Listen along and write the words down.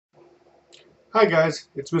Hi guys,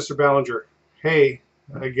 it's Mr. Ballinger. Hey,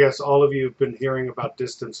 I guess all of you have been hearing about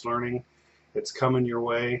distance learning. It's coming your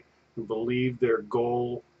way. I believe their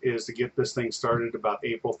goal is to get this thing started about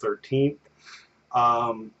April 13th.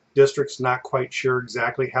 District's not quite sure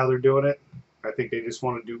exactly how they're doing it. I think they just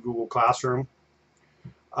want to do Google Classroom.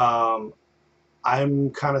 Um,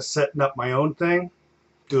 I'm kind of setting up my own thing,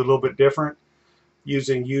 do a little bit different,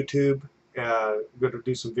 using YouTube. I'm going to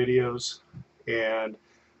do some videos, and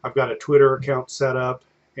I've got a Twitter account set up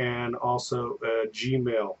and also a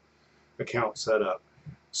Gmail account set up.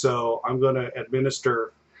 So I'm going to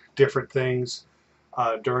administer different things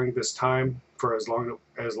during this time for as long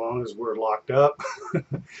as we're locked up.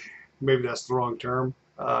 Maybe that's the wrong term.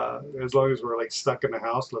 As long as we're like stuck in the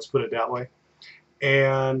house, let's put it that way.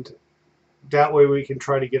 And that way we can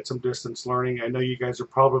try to get some distance learning. I know you guys are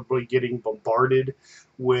probably getting bombarded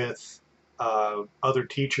with other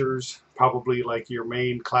teachers, probably like your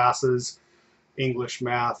main classes, English,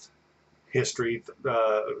 math, history,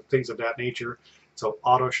 things of that nature. So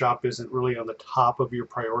AutoShop isn't really on the top of your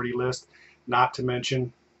priority list. Not to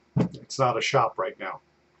mention, it's not a shop right now.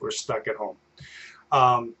 We're stuck at home.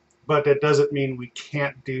 But that doesn't mean we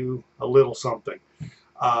can't do a little something.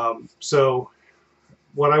 So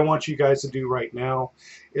what I want you guys to do right now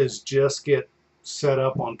is just get set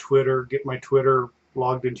up on Twitter, get my Twitter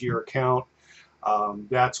logged into your account.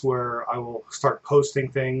 That's where I will start posting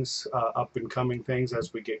things, up and coming things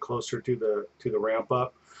as we get closer to the ramp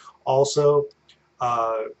up. Also,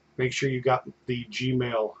 make sure you got the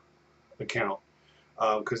Gmail account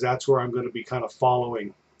because that's where I'm going to be kind of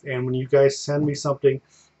following. And when you guys send me something,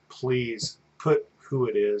 please put who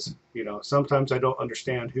it is. You know, sometimes I don't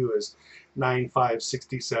understand who is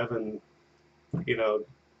 9567, you know,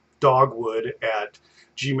 dogwood at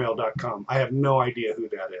gmail.com. I have no idea who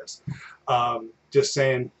that is. Just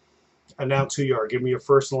saying, announce who you are. Give me your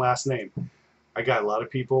first and last name. I got a lot of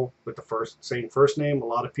people with the same first name, a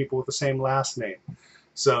lot of people with the same last name.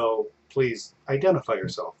 So please identify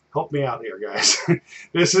yourself. Help me out here, guys.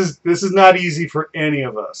 This is not easy for any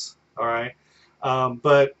of us. All right,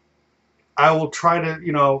 but I will try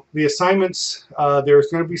to, the assignments. There's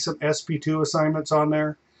going to be some SP2 assignments on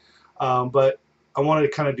there, but I wanted to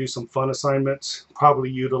kind of do some fun assignments, probably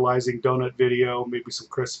utilizing Donut Video, maybe some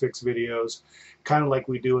ChrisFix videos, kind of like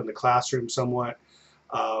we do in the classroom somewhat.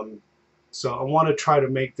 So I want to try to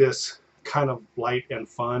make this kind of light and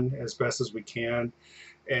fun as best as we can.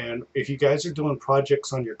 And if you guys are doing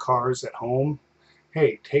projects on your cars at home,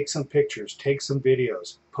 hey, take some pictures, take some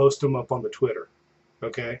videos, post them up on the Twitter.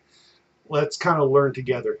 Okay, let's kind of learn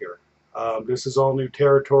together here. This is all new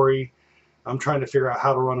territory. I'm trying to figure out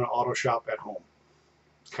how to run an auto shop at home.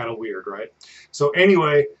 It's kind of weird, right? So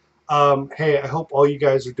anyway, hey, I hope all you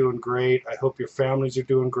guys are doing great. I hope your families are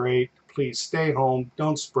doing great. Please stay home.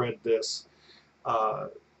 Don't spread this.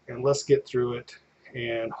 And let's get through it.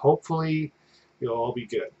 And hopefully you'll all be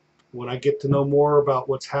good. When I get to know more about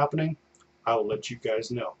what's happening, I will let you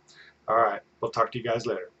guys know. All right. We'll talk to you guys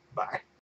later. Bye.